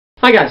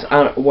Hi guys,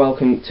 and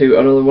welcome to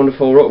another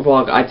wonderful Rook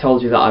vlog. I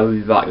told you that I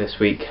would be back this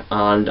week,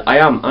 and I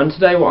am. And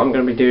today what I'm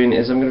going to be doing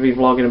is I'm going to be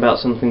vlogging about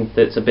something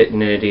that's a bit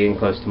nerdy and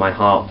close to my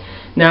heart.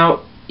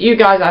 Now, you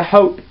guys, I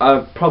hope,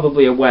 are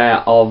probably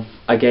aware of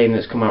a game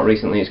that's come out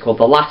recently. It's called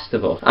The Last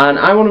of Us, and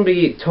I want to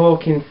be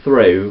talking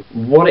through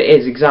what it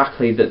is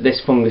exactly that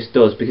this fungus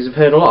does, because I've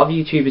heard a lot of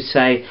YouTubers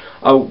say,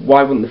 oh,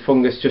 why wouldn't the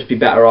fungus just be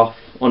better off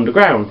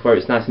underground, where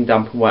it's nice and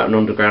damp and wet and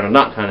underground and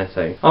that kind of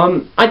thing.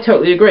 I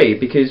totally agree,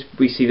 because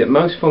we see that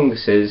most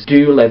funguses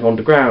do live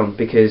underground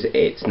because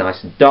it's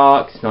nice and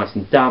dark, it's nice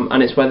and damp,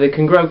 and it's where they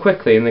can grow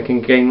quickly and they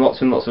can gain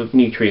lots and lots of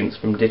nutrients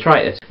from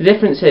detritus. The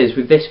difference is,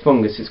 with this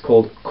fungus, it's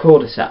called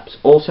Cordyceps,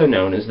 also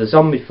known as the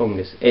zombie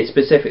fungus. It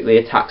specifically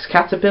attacks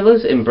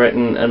caterpillars in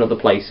Britain and other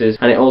places,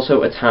 and it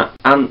also attacks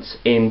ants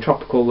in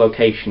tropical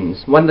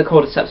locations. When the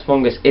Cordyceps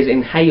fungus is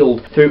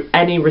inhaled through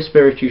any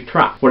respiratory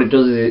tract, what it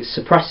does is it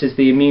suppresses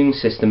the immune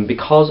system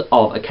because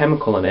of a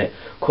chemical in it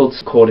called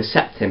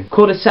Cordyceptin.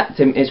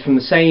 Cordyceptin is from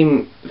the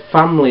same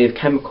family of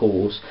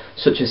chemicals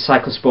such as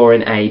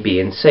cyclosporin A, B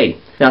and C.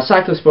 Now,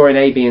 cyclosporin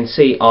A, B and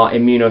C are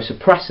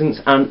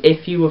immunosuppressants, and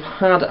if you have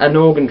had an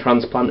organ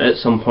transplant at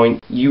some point,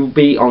 you'll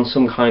be on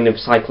some kind of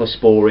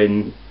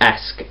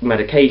cyclosporin-esque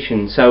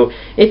medication. So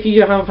if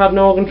you have had an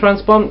organ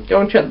transplant,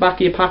 go and check the back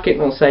of your packet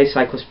and it'll say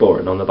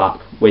cyclosporin on the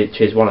back,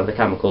 which is one of the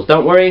chemicals.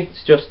 Don't worry,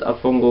 it's just a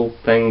fungal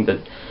thing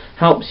that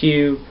helps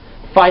you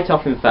fight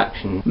off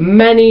infection.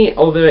 Many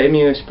other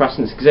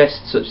immunosuppressants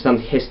exist, such as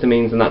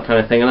antihistamines and that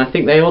kind of thing, and I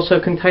think they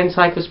also contain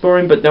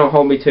cyclosporin, but don't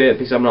hold me to it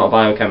because I'm not a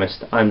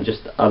biochemist. I'm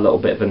just a little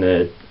bit of a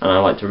nerd and I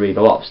like to read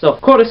a lot of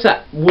stuff.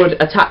 Cordyceps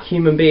would attack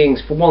human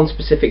beings for one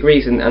specific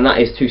reason, and that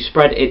is to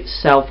spread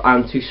itself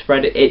and to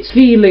spread its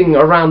feeling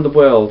around the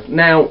world.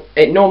 Now,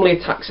 it normally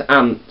attacks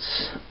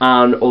ants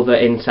and other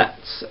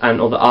insects and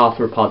other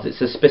arthropods.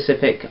 It's a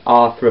specific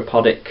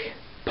arthropodic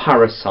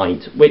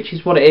parasite, which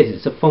is what it is.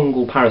 It's a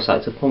fungal parasite,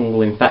 it's a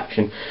fungal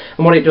infection,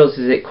 and what it does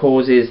is it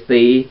causes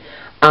the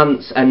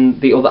ants and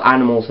the other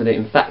animals that it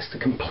infects to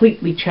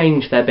completely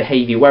change their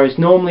behaviour, whereas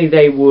normally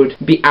they would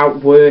be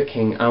out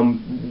working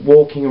and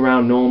walking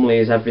around normally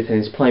as everything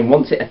is plain.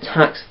 Once it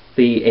attacks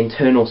the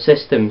internal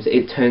systems,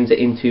 it turns it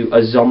into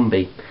a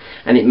zombie,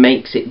 and it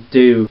makes it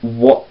do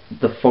what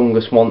the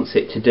fungus wants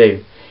it to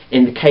do.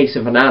 In the case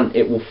of an ant,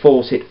 it will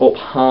force it up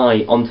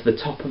high onto the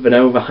top of an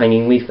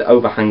overhanging leaf that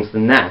overhangs the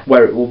nest,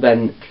 where it will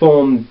then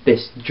form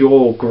this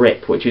jaw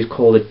grip, which is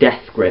called a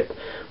death grip,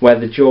 where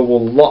the jaw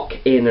will lock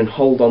in and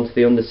hold onto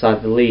the underside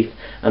of the leaf,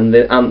 and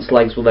the ant's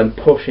legs will then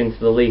push into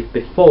the leaf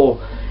before,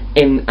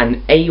 in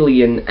an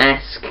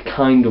alien-esque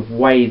kind of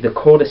way, the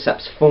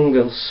Cordyceps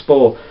fungal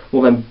spore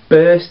will then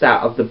burst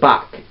out of the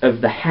back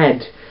of the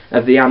head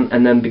of the ant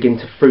and then begin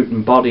to fruit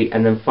and body,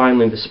 and then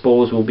finally the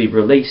spores will be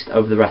released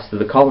over the rest of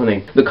the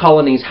colony. The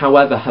colonies,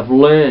 however, have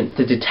learned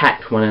to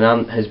detect when an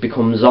ant has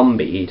become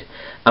zombied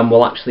and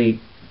will actually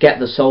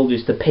get the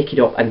soldiers to pick it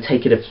up and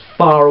take it as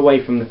far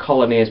away from the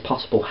colony as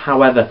possible.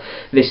 However,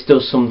 this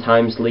does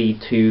sometimes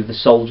lead to the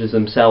soldiers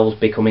themselves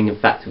becoming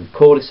infected with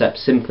Cordyceps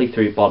simply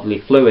through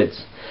bodily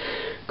fluids.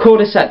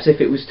 Cordyceps,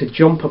 if it was to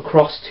jump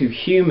across to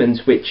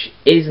humans, which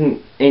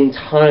isn't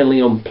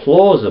entirely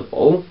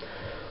implausible,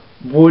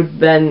 would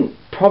then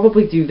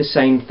probably do the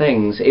same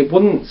things. It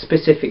wouldn't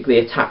specifically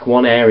attack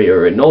one area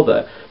or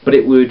another, but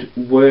it would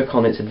work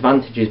on its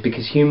advantages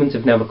because humans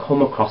have never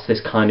come across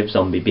this kind of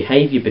zombie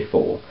behaviour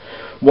before.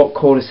 What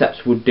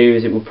Cordyceps would do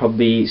is it would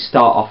probably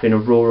start off in a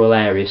rural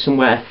area,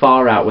 somewhere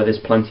far out where there's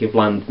plenty of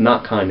land and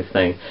that kind of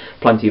thing,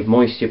 plenty of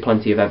moisture,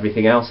 plenty of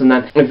everything else, and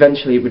then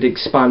eventually it would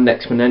expand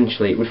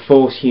exponentially. It would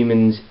force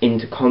humans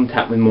into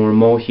contact with more and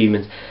more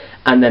humans,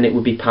 and then it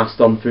would be passed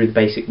on through the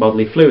basic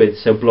bodily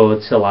fluids, so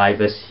blood,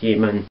 saliva,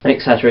 semen,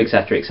 etc,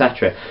 etc,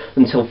 etc,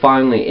 until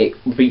finally it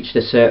reached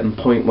a certain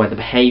point where the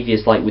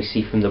behaviours like we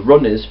see from the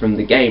runners from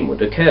the game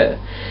would occur.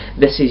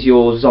 This is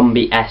your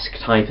zombie-esque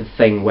type of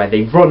thing, where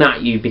they run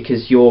at you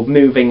because you're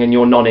moving and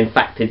you're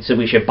non-infected, so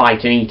we should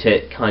bite and eat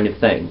it kind of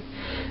thing.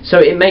 So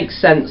it makes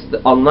sense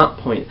that on that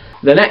point.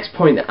 The next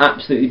point that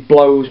absolutely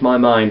blows my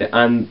mind,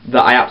 and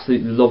that I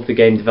absolutely love the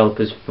game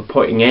developers for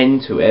putting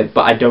into it,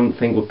 but I don't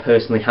think would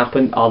personally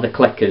happen, are the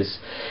clickers.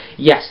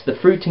 Yes, the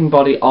fruiting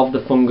body of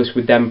the fungus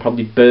would then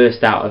probably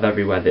burst out of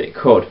everywhere that it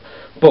could,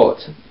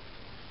 but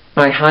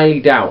I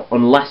highly doubt,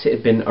 unless it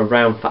had been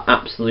around for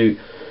absolute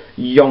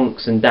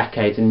yonks and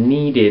decades and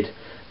needed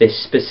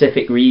this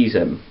specific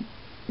reason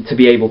to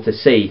be able to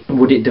see,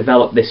 would it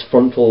develop this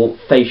frontal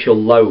facial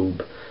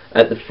lobe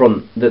at the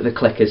front that the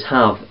clickers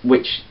have,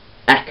 which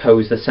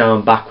echoes the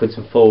sound backwards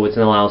and forwards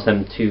and allows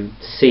them to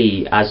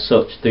see as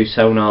such through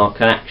sonar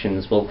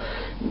connections, well,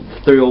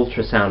 through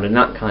ultrasound and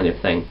that kind of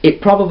thing.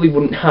 It probably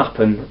wouldn't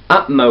happen.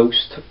 At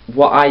most,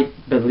 what I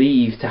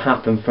believe to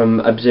happen from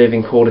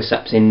observing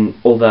Cordyceps in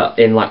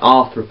like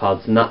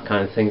arthropods and that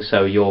kind of thing,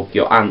 so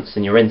your ants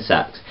and your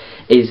insects,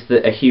 is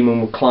that a human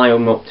will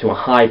climb up to a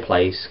high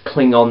place,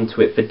 cling on to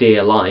it for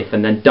dear life,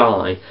 and then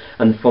die,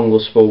 and the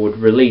fungal spore would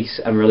release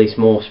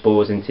more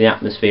spores into the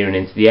atmosphere and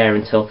into the air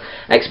until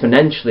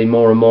exponentially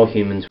more and more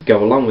humans would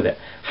go along with it.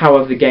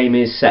 However, the game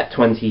is set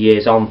 20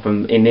 years on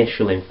from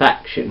initial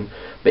infection,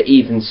 but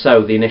even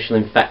so, the initial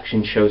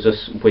infection shows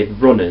us with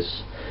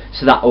runners,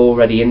 so that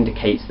already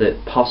indicates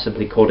that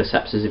possibly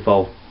Cordyceps has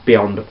evolved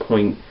beyond a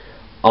point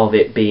of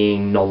it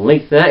being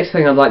non-lethal. The next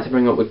thing I'd like to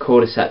bring up with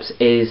Cordyceps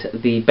is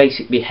the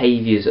basic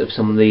behaviours of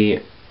some of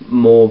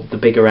the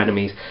bigger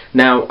enemies.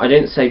 Now, I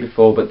didn't say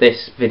before, but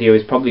this video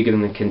is probably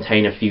going to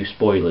contain a few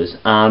spoilers,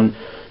 and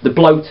the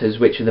bloaters,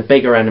 which are the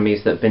bigger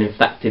enemies that have been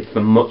infected for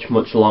much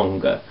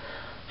longer,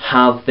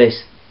 have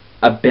this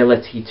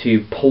ability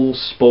to pull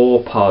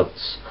spore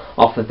pods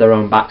off of their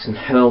own backs and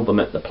hurl them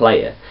at the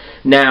player.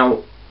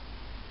 Now,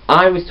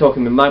 I was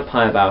talking with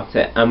Magpie about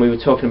it, and we were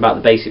talking about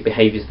the basic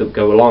behaviours that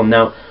go along.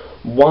 Now,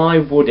 why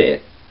would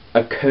it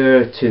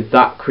occur to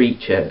that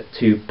creature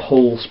to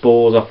pull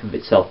spores off of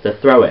itself to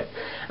throw it?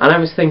 And I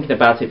was thinking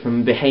about it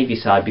from a behaviour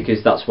side,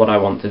 because that's what I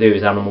want to do,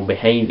 is animal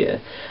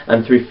behaviour,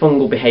 and through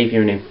fungal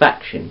behaviour and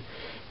infection.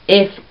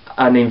 If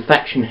an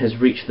infection has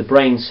reached the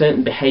brain,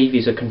 certain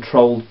behaviours are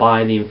controlled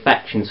by the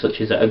infection, such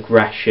as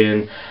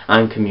aggression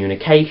and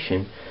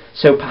communication.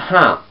 So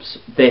perhaps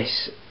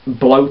this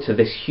bloater,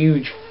 this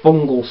huge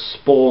fungal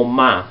spore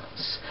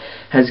mass,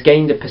 has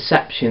gained a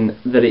perception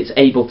that it's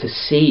able to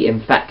see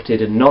infected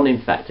and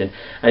non-infected,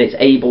 and it's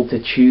able to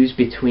choose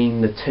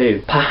between the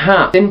two.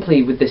 Perhaps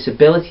simply with this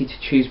ability to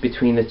choose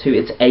between the two,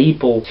 it's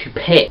able to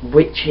pick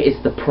which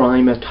is the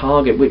primer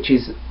target, which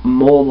is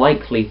more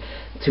likely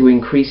to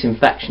increase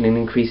infection and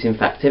increase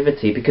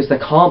infectivity, because there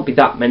can't be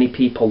that many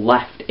people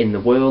left in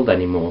the world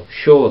anymore,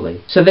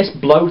 surely. So this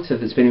bloater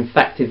that's been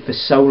infected for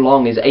so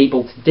long is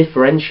able to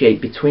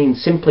differentiate between,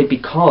 simply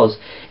because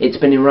it's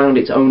been around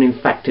its own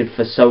infected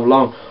for so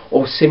long,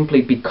 or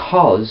simply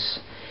because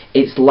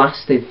it's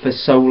lasted for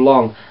so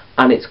long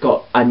and it's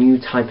got a new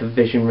type of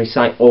visionary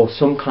sight or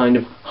some kind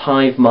of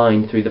hive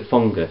mind through the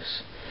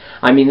fungus.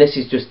 I mean, this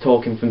is just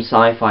talking from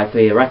sci-fi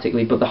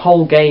theoretically, but the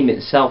whole game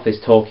itself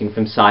is talking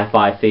from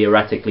sci-fi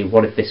theoretically.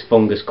 What if this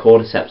fungus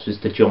Cordyceps was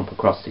to jump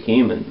across to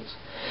humans?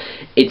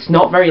 It's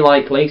not very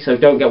likely, so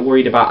don't get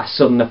worried about a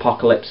sudden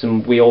apocalypse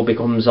and we all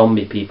become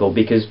zombie people,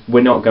 because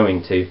we're not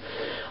going to.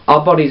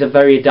 Our bodies are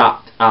very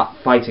adept at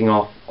fighting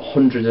off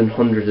hundreds and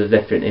hundreds of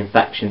different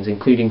infections,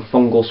 including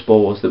fungal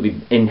spores that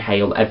we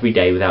inhale every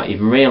day without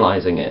even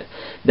realising it.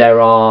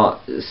 There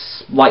are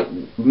like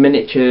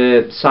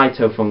miniature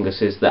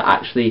cytofunguses that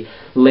actually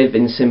live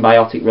in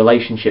symbiotic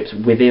relationships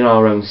within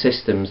our own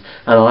systems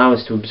and allow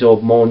us to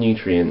absorb more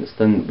nutrients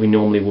than we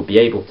normally would be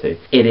able to.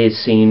 It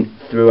is seen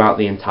throughout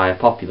the entire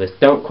populace.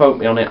 Don't quote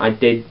me on it, I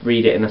did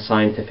read it in a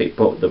scientific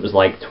book that was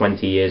like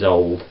 20 years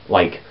old,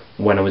 like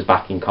when I was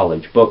back in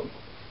college, but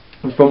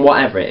from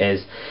whatever it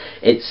is,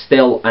 it's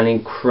still an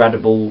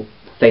incredible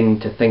thing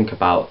to think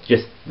about,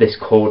 just this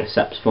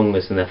Cordyceps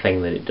fungus and the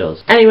thing that it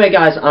does. Anyway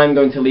guys, I'm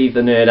going to leave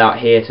the nerd out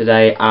here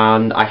today,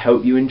 and I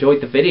hope you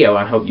enjoyed the video.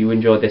 I hope you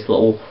enjoyed this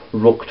little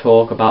Rook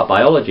talk about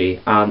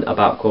biology and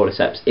about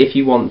Cordyceps. If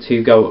you want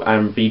to go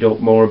and read up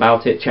more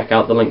about it, check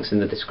out the links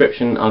in the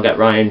description. I'll get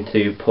Ryan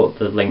to put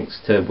the links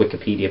to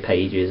Wikipedia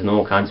pages and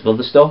all kinds of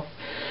other stuff.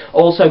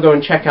 Also, go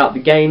and check out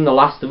the game, The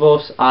Last of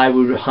Us. I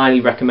would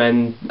highly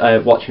recommend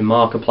watching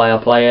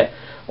Markiplier play it,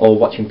 or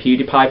watching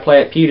PewDiePie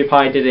play it.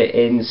 PewDiePie did it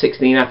in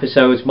 16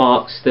 episodes,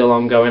 Mark's still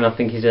ongoing, I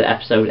think he's at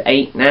episode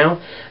 8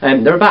 now.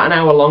 They're about an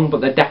hour long,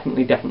 but they're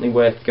definitely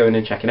worth going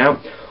and checking out.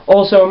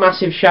 Also, a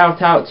massive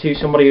shout out to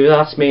somebody who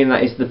asked me, and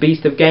that is the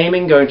Beast of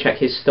Gaming. Go and check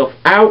his stuff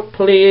out,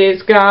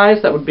 please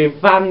guys, that would be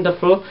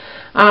wonderful.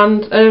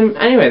 And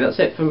anyway, that's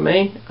it from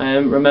me.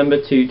 Remember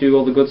to do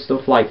all the good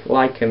stuff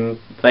like and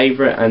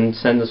favourite and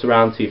send us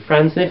around to your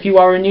friends. And if you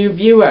are a new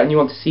viewer and you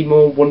want to see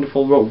more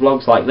wonderful Rook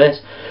vlogs like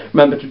this,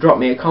 remember to drop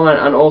me a comment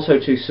and also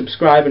to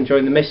subscribe and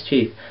join the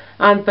mischief.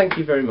 And thank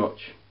you very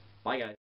much. Bye guys.